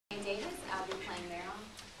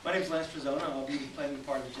My name's Lance Trezona. I'll be playing the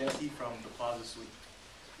part of Jesse from the Plaza Suite.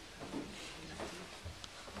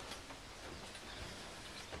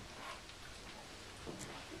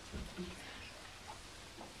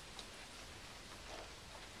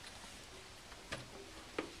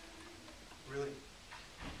 Really?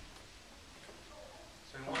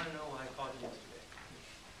 So you want to know why I called you yesterday?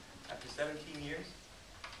 After 17 years?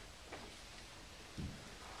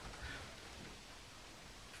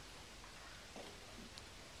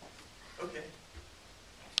 Okay.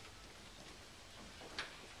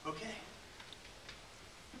 Okay.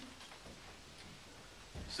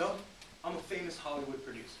 So, I'm a famous Hollywood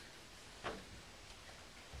producer.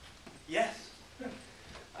 Yes.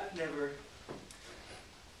 I've never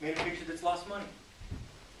made a picture that's lost money.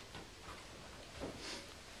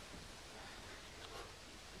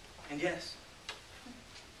 And yes,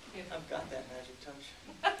 I've got that magic touch.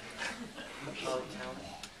 Call it talent.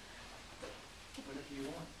 Whatever you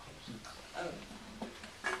want. I don't know.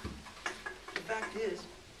 The fact is,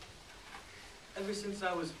 ever since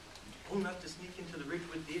I was old enough to sneak into the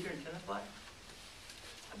Ridgewood Theater in Tenafly,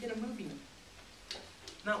 I've been a movie man.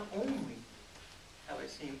 Not only have I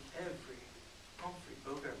seen every Humphrey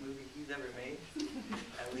Bogart movie he's ever made,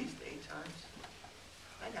 at least 8 times,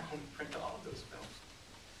 I now own print all of those films.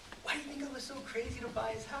 Why do you think I was so crazy to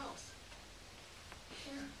buy his house?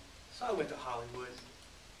 Yeah. So I went to Hollywood.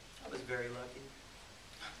 I was very lucky.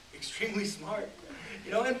 Extremely smart.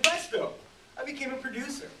 You know, and presto, I became a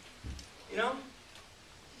producer. You know?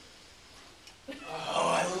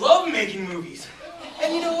 Oh, I love making movies.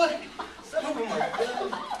 And you know what? Some of them are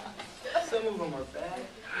good. Some of them are bad.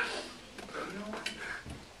 But you know what?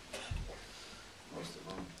 Most of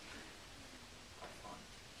them are fun.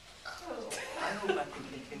 I hope I can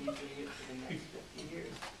continue doing it for the next 50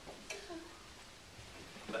 years.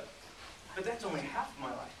 But that's only half of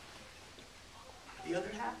my life. The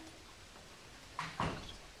other half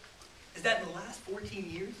is that in the last 14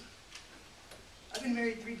 years, I've been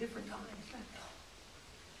married 3 different times.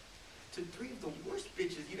 To 3 of the worst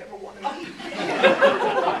bitches you'd ever want to meet.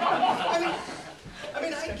 I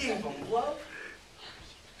mean, I gave them love.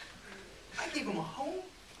 I gave them a home.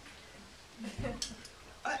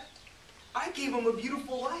 I gave them a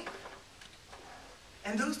beautiful life.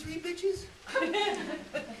 And those 3 bitches?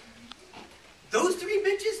 Those 3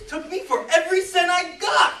 bitches took me for every cent I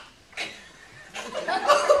got.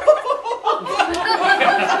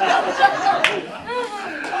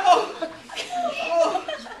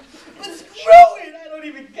 But screw it, I don't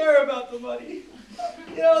even care about the money.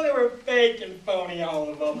 You know, they were fake and phony, all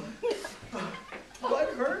of them. What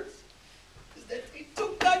hurts is that they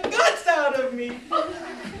took the guts out of me.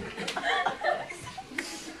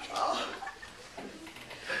 Oh.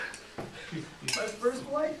 My first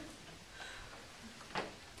wife,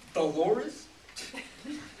 Dolores,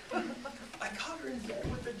 I caught her in bed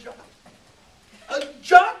with a jockey. A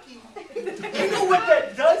jockey! You know what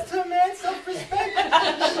that does to a man's self-respect?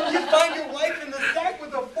 You find your wife in the sack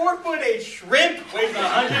with a 4'8" shrimp weighing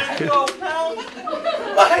 112 pounds.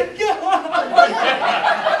 My God!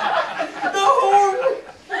 The horror!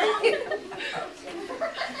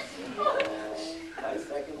 My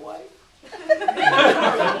second wife,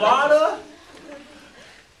 Carlotta,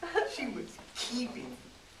 she was keeping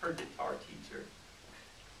her guitar teacher.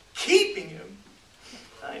 Keeping him.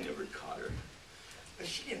 I never caught her. But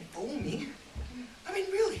she didn't fool me. I mean,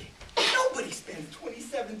 really, nobody spends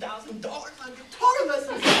 $27,000 on guitar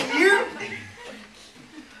lessons a year.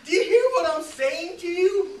 Do you hear what I'm saying to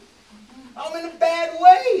you? I'm in a bad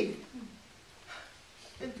way.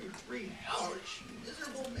 Been through 3 hellish,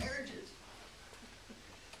 miserable marriages.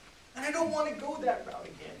 And I don't want to go that route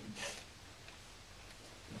again.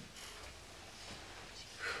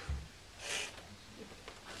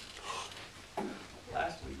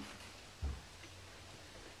 Last week,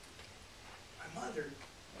 my mother,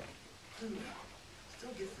 who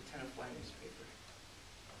still gets the Tenafly newspaper,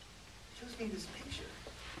 shows me this picture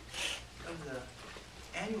of the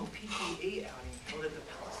annual PTA outing held at the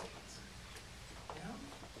Plaza Suite. You know?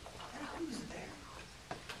 And who's there?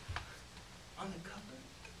 On the cover,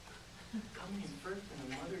 coming in first in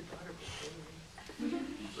the mother-daughter proposal,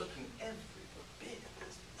 looking every bit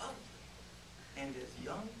as lovely and as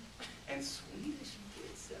young and sweet as she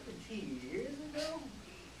did 17 years ago.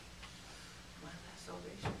 My last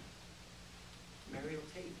salvation. Mariel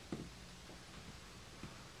Tate.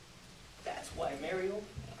 That's why, Mariel.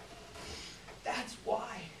 That's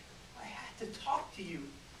why I had to talk to you,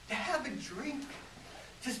 to have a drink,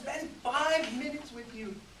 to spend 5 minutes with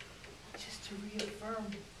you, just to reaffirm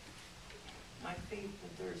my faith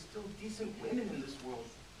that there are still decent women in this world.